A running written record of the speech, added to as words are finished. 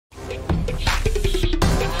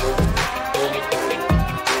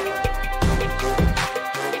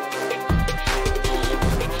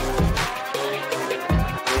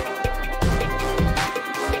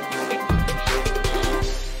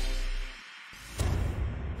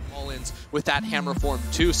happens with that hammer form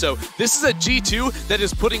too. So this is a G2 that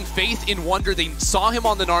is putting faith in Wonder. They saw him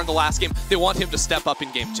on the Gnar in the last game. They want him to step up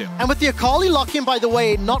in game 2. And with the Akali lock-in, by the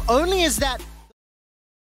way, not only is that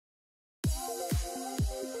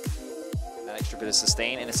extra bit of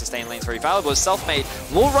sustain, and a sustain lane's very valuable. Selfmade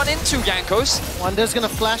will run into Jankos. Wonder's going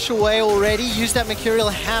to flash away already, use that Mercurial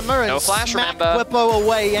Hammer and no flash, smack remember. Whippo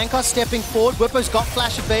away. Jankos stepping forward, Whippo's got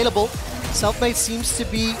flash available. Selfmade seems to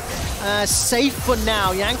be safe for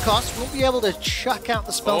now. Jankos will be able to chuck out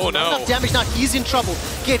the spells. Oh no. Enough damage now, he's in trouble.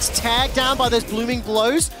 Gets tagged down by those blooming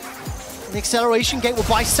blows. The acceleration gate will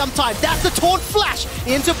buy some time. That's the taunt flash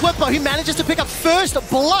into Whippo. He manages to pick up first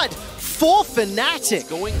blood for Fnatic.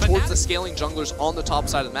 Going towards the scaling junglers on the top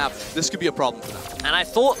side of the map, this could be a problem for them. And I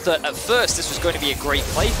thought that at first this was going to be a great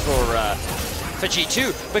play for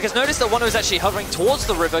G2, because notice that Wonder was actually hovering towards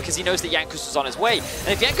the river because he knows that Jankos was on his way. And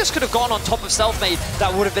if Jankos could have gone on top of Selfmade,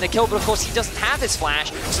 that would have been a kill, but of course he doesn't have his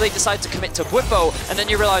flash, so they decide to commit to Whippo, and then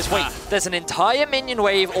you realize, wait, there's an entire minion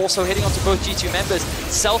wave also hitting onto both G2 members.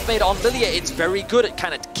 Selfmade on Lilia, it's very good at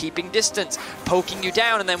kind of keeping distance, poking you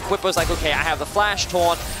down, and then Whippo's like, okay, I have the flash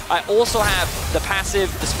taunt, I also have the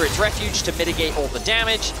passive, the Spirit's Refuge to mitigate all the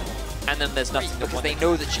damage. And then there's nothing because they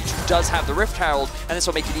know that G2 does have the Rift Herald, and this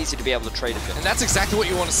will make it easy to be able to trade it. And that's exactly what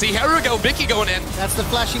you want to see. Here we go, Vicky going in. That's the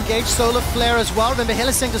flash engage, Solar Flare as well. Remember,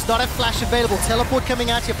 Hylissang does not have flash available. Teleport coming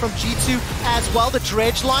out here from G2 as well. The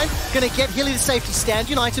dredge line going to get Hilly to safety. Stand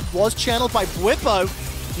United was channeled by Whippo.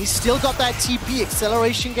 He's still got that TP,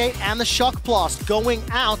 acceleration gate, and the shock blast going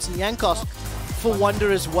out. And Jankos for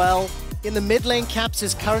Wonder as well. In the mid lane, Caps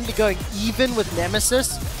is currently going even with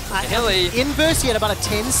Nemesis. Hilly. Inverse, he had about a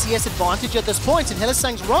 10 CS advantage at this point, and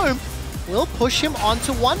Hylissang's roam will push him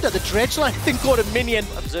onto Wonder. The dredge line, I think, got a minion.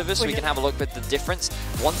 Observe this, so we can have a look at the difference.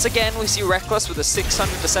 Once again, we see Reckless with the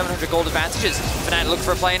 600 to 700 gold advantages. Fnatic look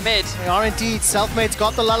for a play in mid. They are indeed. Selfmade's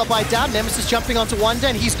got the lullaby down. Nemesis jumping onto Wonder,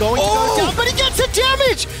 and he's going to go down, but he gets a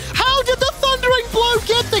damage! How did the Thundering Blow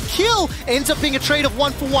get the kill? Ends up being a trade of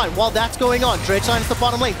 1-for-1. While that's going on, dredge line at the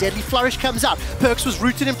bottom lane. Deadly Flourish comes out. Perks was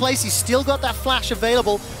rooted in place. He's still got that flash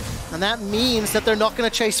available. And that means that they're not going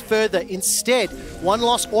to chase further. Instead, one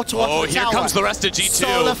loss auto onto the here tower. comes the rest of G2.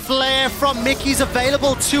 Solar Flare from Mickey's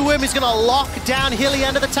available to him. He's going to lock down Hilly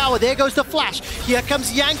under the tower. There goes the flash. Here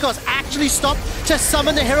comes Jankos. Actually stopped to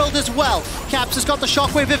summon the Herald as well. Caps has got the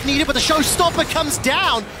shockwave if needed, but the showstopper comes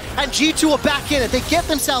down. And G2 are back in it. They get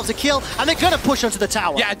themselves a kill, and they're going to push onto the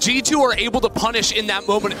tower. Yeah, G2 are able to punish in that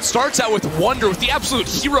moment. It starts out with Wonder with the absolute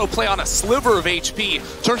hero play on a sliver of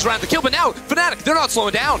HP. Turns around the kill, but now Fnatic, they're not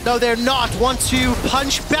slowing down. No, they're not. Want to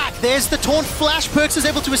punch back. There's the taunt flash. Perks is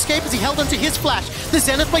able to escape as he held onto his flash. The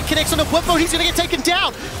Zenith Blade connects onto Whippo. He's going to get taken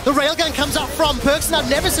down. The railgun comes out from Perks. Now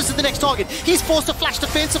Nemesis is the next target. He's forced to flash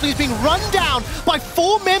defensively. He's being run down by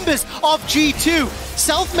 4 members of G2.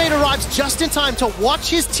 Selfmade arrives just in time to watch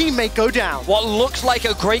his teammate go down. What looked like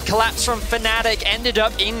a great collapse from Fnatic ended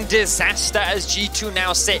up in disaster as G2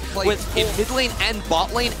 now sit with in mid lane and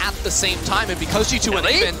bot lane at the same time, and because G2 went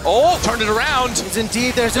Really? even, turned it around. It's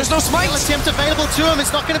indeed, there's no smite attempt available to him.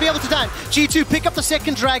 It's not going to be able to die. G2 pick up the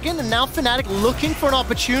second dragon, and now Fnatic looking for an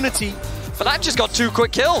opportunity. Fnatic just got 2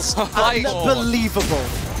 quick kills. Unbelievable.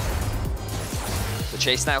 The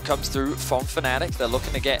chase now comes through from Fnatic. They're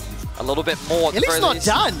looking to get a little bit more. Hilly's not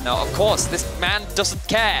done. No, of course. This man doesn't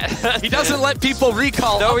care. He doesn't let people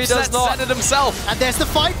recall. No, he does not. Zenith himself. And there's the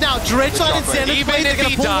fight now. Dredgeline and Zenith Even Blade, if they're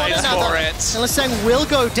he going to pull one dies another. for it. Hylissang will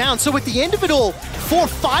go down. So at the end of it all,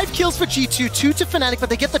 5 kills for G2, 2 to Fnatic, but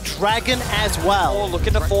they get the dragon as well.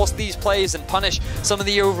 Looking to force these plays and punish some of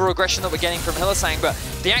the over-aggression that we're getting from Hylissang, but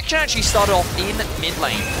the action actually started off in mid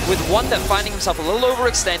lane, with Wonder finding himself a little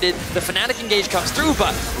overextended. The Fnatic engage comes through,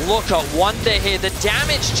 but look at Wonder here. The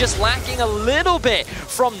damage just lacking a little bit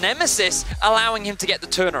from Nemesis, allowing him to get the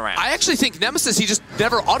turnaround. I actually think Nemesis, he just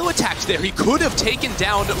never auto-attacked there. He could have taken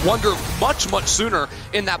down Wonder much, much sooner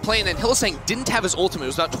in that play, and then Hylissang didn't have his ultimate. It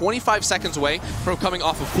was about 25 seconds away from coming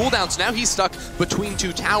off of cooldowns. Now he's stuck between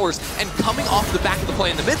 2 towers, and coming off the back of the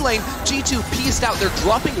play in the mid lane, G2 pieced out. They're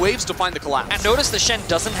dropping waves to find the collapse. And notice the Shen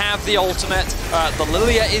doesn't have the ultimate. The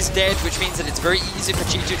Lilia is dead, which means that it's very easy for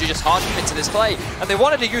G2 to just hard commit to this play. And they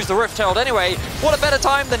wanted to use the Rift Herald anyway. What a better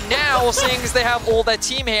time than now, seeing as they have all their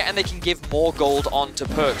team here and they can give more gold onto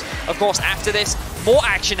Perks. Of course, after this, more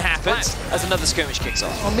action happens as another skirmish kicks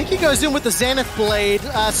off. Well, Mickey goes in with the Zenith Blade,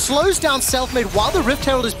 slows down Selfmade while the Rift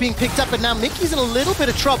Herald is being picked up, and now Mickey's in a little bit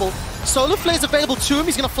of trouble. Solar Flare's available to him.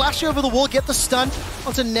 He's going to flash over the wall, get the stun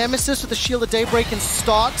onto Nemesis with the Shield of Daybreak and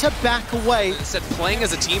start to back away. Instead, playing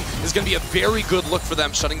as a team is going to be a very good look for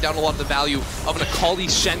them, shutting down a lot of the value of an Akali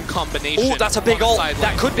Shen combination. Oh, that's a big ult.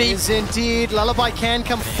 That could be. Is indeed. Lullaby can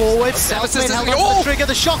come forward. Nemesis held on the trigger.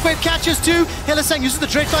 The Shockwave catches too. Hylissang uses the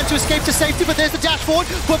Dredge line to escape to safety, but there's the dash forward.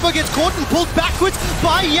 Bwipo gets caught and pulled backwards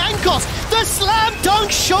by Jankos. The slam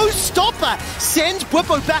dunk showstopper sends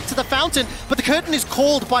Bwipo back to the fountain, but the curtain is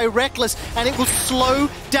called by Reckless, and it will slow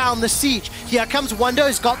down the siege. Here comes Wonder,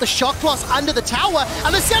 who's got the shock blast under the tower,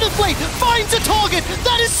 and the Center Blade finds a target.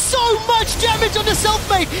 That is so much damage on the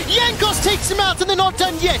Selfmade. Jankos takes him out, and they're not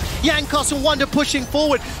done yet. Jankos and Wonder pushing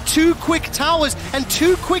forward. 2 quick towers and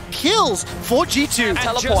 2 quick kills for G2.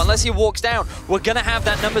 Teleport, unless he walks down, we're going to have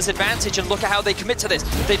that numbers advantage, and look at how they commit to this.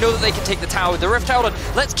 They know that they can take the tower with the Rift Herald,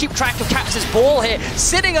 and let's keep track of Caps' ball here,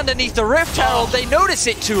 sitting underneath the Rift Herald. They notice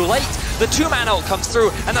it too late. The 2-man ult comes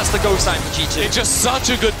through, and that's the go sign for G2. It's just such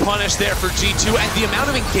a good punish there for G2, and the amount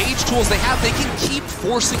of engage tools they have, they can keep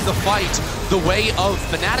forcing the fight the way of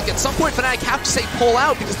Fnatic. At some point, Fnatic have to say pull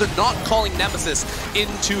out because they're not calling Nemesis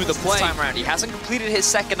into the play. This time around, he hasn't completed his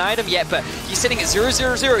second item yet, but he's sitting at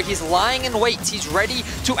 0-0-0. He's lying in wait. He's ready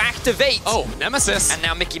to activate. Oh, Nemesis. And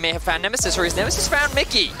now Mickey may have found Nemesis, or has Nemesis found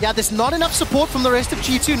Mickey? Yeah, there's not enough support from the rest of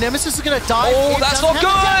G2. Nemesis is going to die. Oh, that's not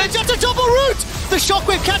good! Just a double root! The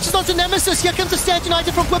Shockwave catches onto Nemesis. Here comes the Stand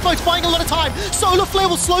United from Bwipo. It's buying a lot of time. Solar Flare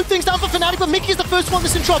will slow things down for Fnatic, but Mickey is the first one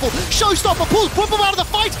that's in trouble. Showstopper pulls Bwipo out of the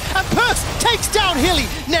fight, and Perks takes down Hilly.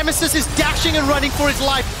 Nemesis is dashing and running for his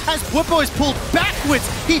life as Bwipo is pulled backwards.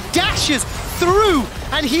 He dashes through,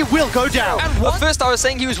 and he will go down. And at first I was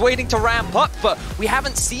saying he was waiting to ramp up, but we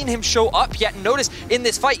haven't seen him show up yet. Notice in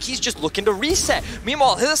this fight, he's just looking to reset.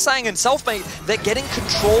 Meanwhile, Hylissang and Selfmade, they're getting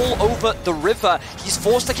control over the river. He's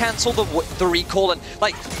forced to cancel the recall, and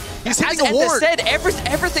like, he's hitting a ward. Said,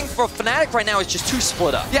 everything for Fnatic right now is just too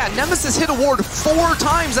split up. Yeah, Nemesis hit a ward 4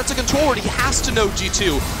 times. That's a control ward. He has to know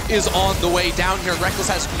G2 is on the way down here. Reckless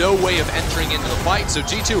has no way of entering into the fight, so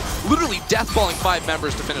G2 literally deathballing 5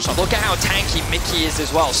 members to finish off. Look at how tanky Mickey is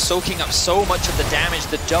as well, soaking up so much of the damage.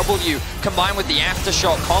 The W combined with the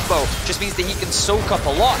Aftershock combo just means that he can soak up a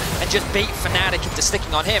lot and just bait Fnatic into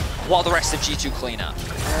sticking on him while the rest of G2 clean up.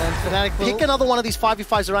 And Fnatic pick another one of these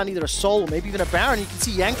 5v5s around either a Soul or maybe even a Baron. You can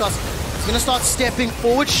see Jankos is going to start stepping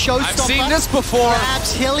forward. Showstopper. I've seen this before.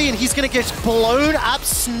 Grabs Hilly, and he's going to get blown up,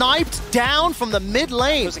 sniped down from the mid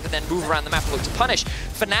lane. He can then move around the map and look to punish.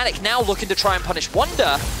 Fnatic now looking to try and punish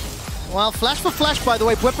Wonder. Well, flash for flash, by the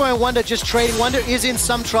way. Bwipo and Wonder just trading. Wonder is in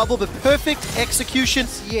some trouble, but perfect execution.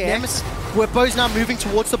 Yeah. Bwipo's now moving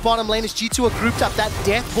towards the bottom lane as G2 are grouped up. That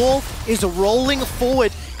death ball is rolling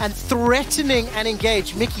forward and threatening and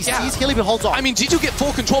engage. Mickey sees Hilly, but holds on. I mean, G2 get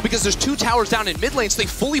full control because there's 2 towers down in mid lane, so they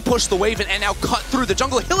fully push the wave and now cut through the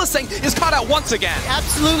jungle. Hylissang is caught out once again.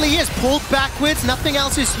 Absolutely is. Pulled backwards. Nothing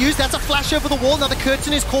else is used. That's a flash over the wall. Now the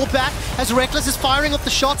curtain is called back as Reckless is firing up the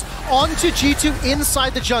shots onto G2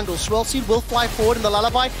 inside the jungle. Swellseed will fly forward, and the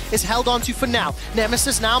Lullaby is held onto for now.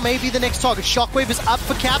 Nemesis now may be the next target. Shockwave is up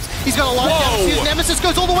for Caps. He's got a lot of damage. Nemesis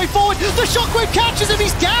goes all the way forward. The Shockwave catches him.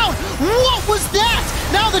 He's down. What was that?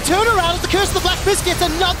 Now the turnaround as the Curse of the Black Fist gets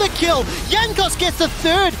another kill. Jankos gets the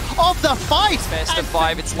 3rd of the fight. Best of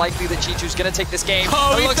 5. It's likely that G2's going to take this game.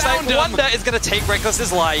 Oh, it looks like Wonder is going to take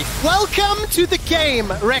Reckless's life. Welcome to the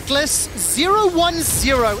game, Reckless.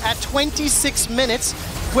 0-1-0 at 26 minutes.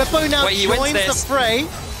 Bwipo now joins the fray.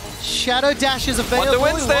 Shadow Dash is available.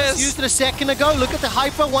 Wonder wins this. Used it a second ago. Look at the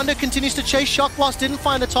hyper. Wonder continues to chase. Shock Blast didn't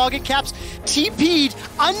find the target. Caps TP'd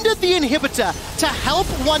under the inhibitor to help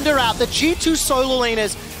Wonder out. The G2 solo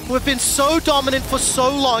laners who have been so dominant for so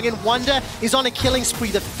long, and Wonder is on a killing spree,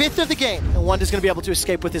 the 5th of the game, and Wonder's going to be able to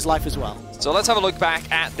escape with his life as well. So let's have a look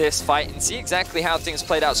back at this fight and see exactly how things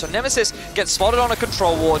played out. So Nemesis gets spotted on a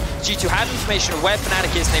control ward. G2 had information of where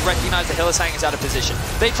Fnatic is, and they recognize that Hylissang is out of position.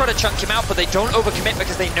 They try to chunk him out, but they don't overcommit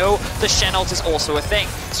because they know the Shen ult is also a thing.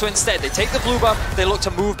 So instead, they take the blue buff, they look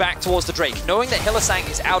to move back towards the Drake. Knowing that Hylissang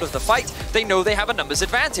is out of the fight, they know they have a numbers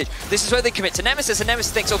advantage. This is where they commit to Nemesis, and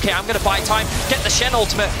Nemesis thinks, okay, I'm going to buy time, get the Shen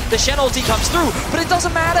ultimate. The Shen ulti comes through, but it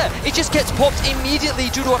doesn't matter. It just gets popped immediately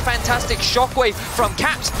due to a fantastic shockwave from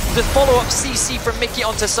Caps. The follow-up CC from Mickey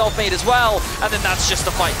onto Selfmade as well, and then that's just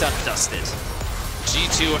the fight done and dusted.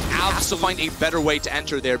 G2 has to find a better way to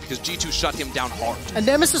enter there because G2 shut him down hard. And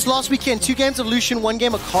Nemesis last weekend, 2 games of Lucian, 1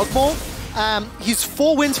 game of Cogmore. He's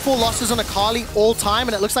 4 wins, 4 losses on Akali all time,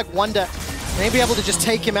 and it looks like Wonder May be able to just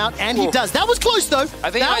take him out, and he does. That was close, though.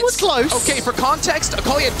 That was close. Okay, for context,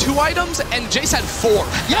 Akali had 2 items, and Jace had 4.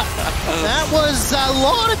 Yep. That was a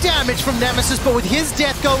lot of damage from Nemesis, but with his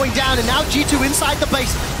death going down, and now G2 inside the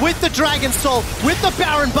base with the Dragon Soul, with the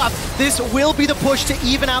Baron buff, this will be the push to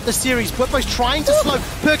even out the series. Bwipo's trying to slow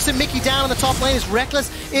Perkz and Mickey down on the top lane as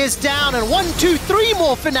Reckless is down, and 1, 2, 3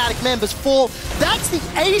 more Fnatic members fall. That's the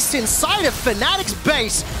ace inside of Fnatic's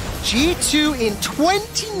base. G2 in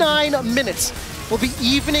 29 minutes will be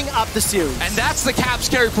evening up the series. And that's the Caps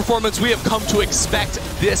carry performance we have come to expect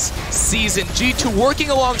this season. G2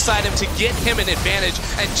 working alongside him to get him an advantage,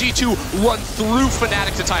 and G2 run through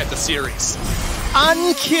Fnatic to tie up the series.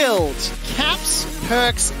 Unkilled Caps,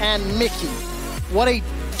 Perkz, and Mickey. What a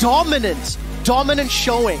dominant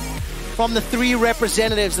showing from the 3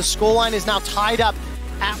 representatives. The scoreline is now tied up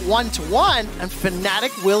at 1-1, and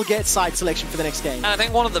Fnatic will get side selection for the next game. And I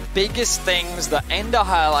think one of the biggest things that Ender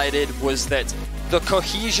highlighted was that the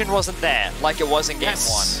cohesion wasn't there like it was in Game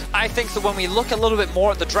 1. I think that when we look a little bit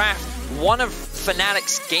more at the draft, one of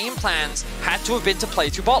Fnatic's game plans had to have been to play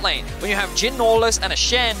through bot lane. When you have Jhin Norless and a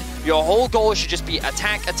Shen, your whole goal should just be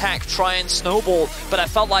attack, attack, try and snowball. But I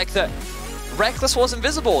felt like that Reckless wasn't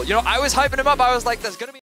visible. You know, I was hyping him up. I was like, there's going to be